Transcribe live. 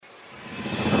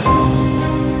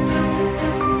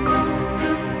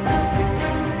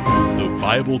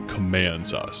Bible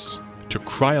commands us to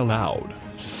cry aloud,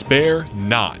 "Spare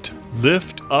not,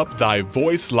 lift up thy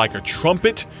voice like a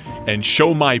trumpet, and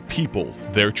show my people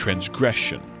their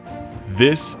transgression."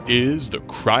 This is the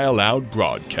Cry Aloud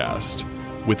broadcast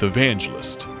with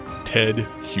evangelist Ted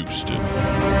Houston.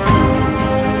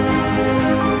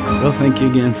 Well, thank you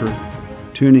again for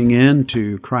tuning in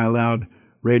to Cry Aloud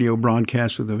radio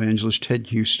broadcast with evangelist Ted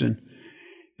Houston.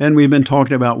 And we've been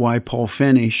talking about why Paul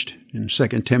finished. In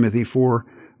 2 Timothy 4,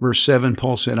 verse 7,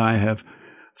 Paul said, "I have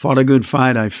fought a good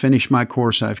fight, I've finished my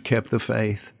course, I've kept the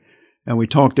faith." And we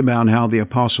talked about how the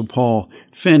Apostle Paul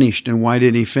finished. And why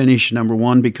did he finish? Number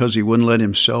one, because he wouldn't let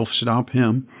himself stop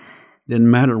him.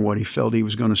 Didn't matter what he felt, he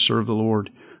was going to serve the Lord.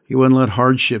 He wouldn't let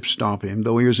hardship stop him.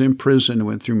 Though he was in prison and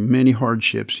went through many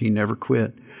hardships, he never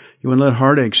quit. He wouldn't let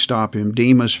heartache stop him.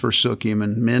 Demas forsook him,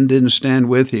 and men didn't stand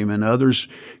with him, and others,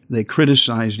 they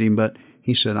criticized him. But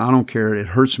he said, "I don't care. It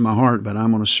hurts my heart, but I'm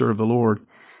going to serve the Lord."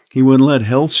 He wouldn't let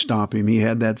health stop him. He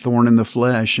had that thorn in the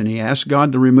flesh, and he asked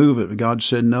God to remove it, but God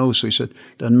said no. So he said,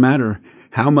 "Doesn't matter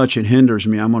how much it hinders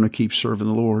me, I'm going to keep serving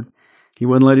the Lord." He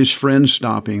wouldn't let his friends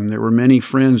stop him. There were many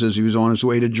friends as he was on his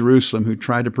way to Jerusalem who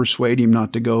tried to persuade him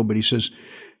not to go, but he says,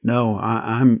 "No,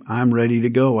 I'm ready to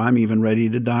go. I'm even ready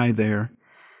to die there."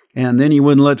 And then he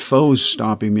wouldn't let foes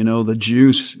stop him. You know, the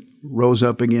Jews rose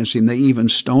up against him. They even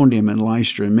stoned him in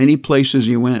Lystra. In many places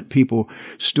he went, people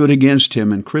stood against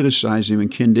him and criticized him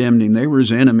and condemned him. They were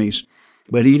his enemies,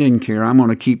 but he didn't care. "I'm going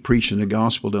to keep preaching the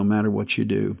gospel no matter what you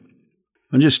do."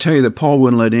 I'll just tell you that Paul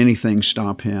wouldn't let anything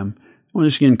stop him. I want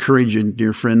to just encourage you,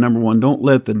 dear friend. Number one, don't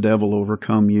let the devil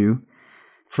overcome you.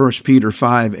 1 Peter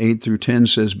 5, 8 through 10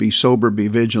 says, "Be sober, be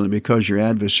vigilant, because your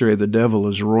adversary, the devil,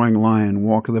 is a roaring lion,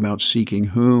 walketh about seeking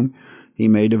whom he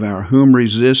may devour. Whom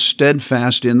resist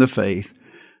steadfast in the faith,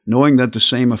 knowing that the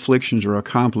same afflictions are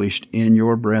accomplished in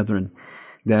your brethren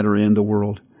that are in the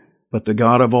world. But the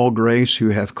God of all grace,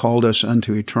 who hath called us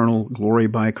unto eternal glory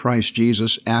by Christ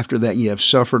Jesus, after that ye have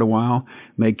suffered a while,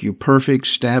 make you perfect,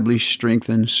 establish,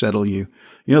 strengthen, settle you."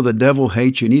 You know, the devil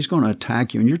hates you, and he's going to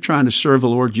attack you. And you're trying to serve the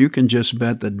Lord, you can just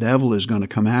bet the devil is going to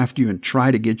come after you and try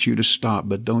to get you to stop,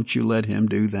 but don't you let him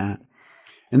do that.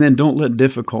 And then don't let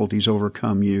difficulties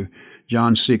overcome you.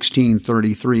 John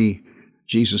 16:33,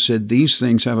 Jesus said, "These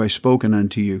things have I spoken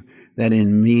unto you, that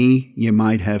in me ye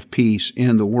might have peace.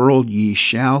 In the world ye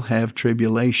shall have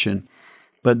tribulation,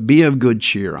 but be of good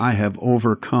cheer. I have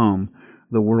overcome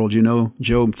the world." You know,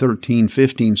 Job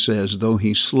 13:15 says, "Though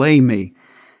he slay me,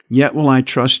 yet will I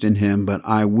trust in him, but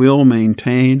I will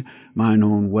maintain mine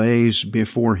own ways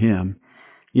before him."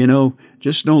 You know,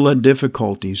 just don't let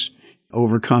difficulties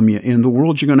overcome you. In the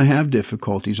world, you're going to have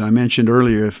difficulties. I mentioned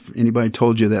earlier, if anybody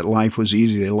told you that life was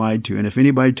easy, they lied to you. And if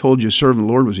anybody told you serving the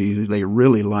Lord was easy, they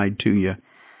really lied to you.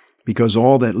 Because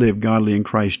all that live godly in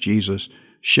Christ Jesus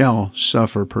shall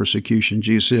suffer persecution.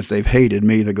 Jesus said, "If they've hated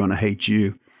me, they're going to hate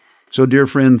you." So, dear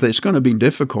friend, it's going to be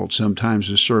difficult sometimes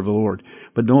to serve the Lord,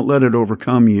 but don't let it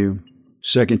overcome you.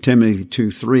 2 Timothy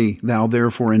 2:3, "Thou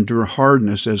therefore endure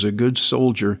hardness as a good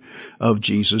soldier of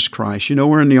Jesus Christ." You know,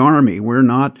 we're in the army. We're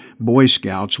not Boy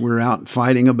Scouts. We're out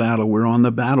fighting a battle. We're on the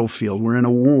battlefield. We're in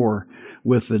a war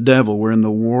with the devil. We're in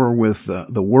the war with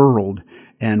the world.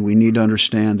 And we need to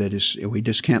understand that we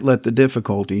just can't let the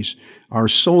difficulties. Our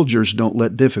soldiers don't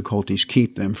let difficulties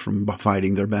keep them from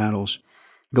fighting their battles.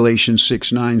 Galatians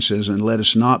 6:9 says, "And let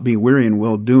us not be weary in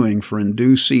well-doing, for in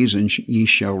due season ye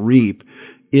shall reap,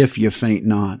 if ye faint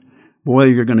not." Boy,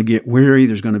 you're going to get weary.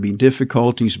 There's going to be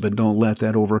difficulties, but don't let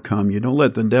that overcome you. Don't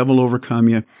let the devil overcome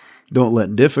you. Don't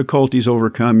let difficulties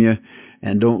overcome you.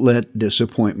 And don't let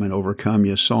disappointment overcome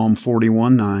you. Psalm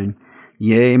 41:9,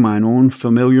 "Yea, mine own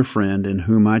familiar friend, in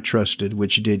whom I trusted,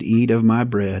 which did eat of my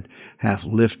bread, hath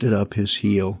lifted up his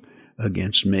heel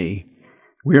against me."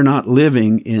 We're not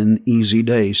living in easy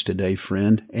days today,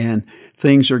 friend, and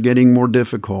things are getting more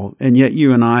difficult. And yet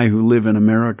you and I who live in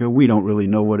America, we don't really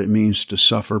know what it means to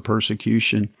suffer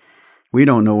persecution. We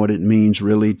don't know what it means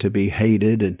really to be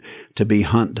hated and to be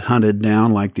hunted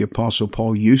down like the Apostle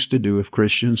Paul used to do with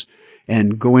Christians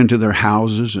and go into their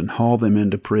houses and haul them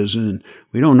into prison. And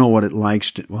we don't know what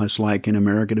it's like in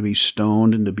America to be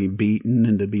stoned and to be beaten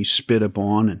and to be spit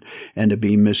upon and to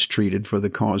be mistreated for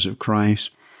the cause of Christ.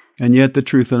 And yet the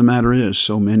truth of the matter is,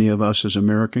 so many of us as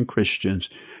American Christians,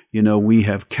 you know, we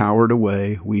have cowered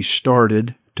away. We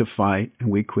started to fight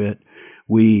and we quit.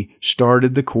 We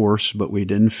started the course, but we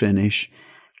didn't finish.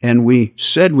 And we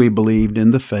said we believed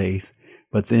in the faith,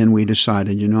 but then we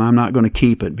decided, you know, I'm not going to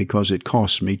keep it because it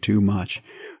costs me too much.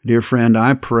 Dear friend,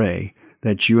 I pray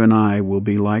that you and I will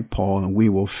be like Paul and we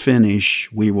will finish,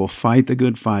 we will fight the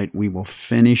good fight, we will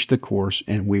finish the course,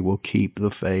 and we will keep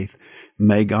the faith.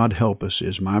 May God help us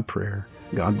is my prayer.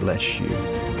 God bless you.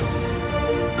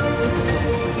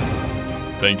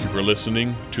 Thank you for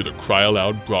listening to the Cry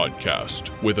Aloud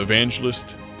broadcast with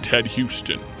evangelist Ted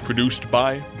Houston, produced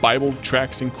by Bible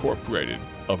Tracts Incorporated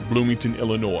of Bloomington,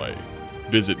 Illinois.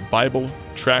 Visit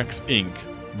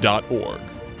BibleTractsInc.org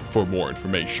for more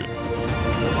information.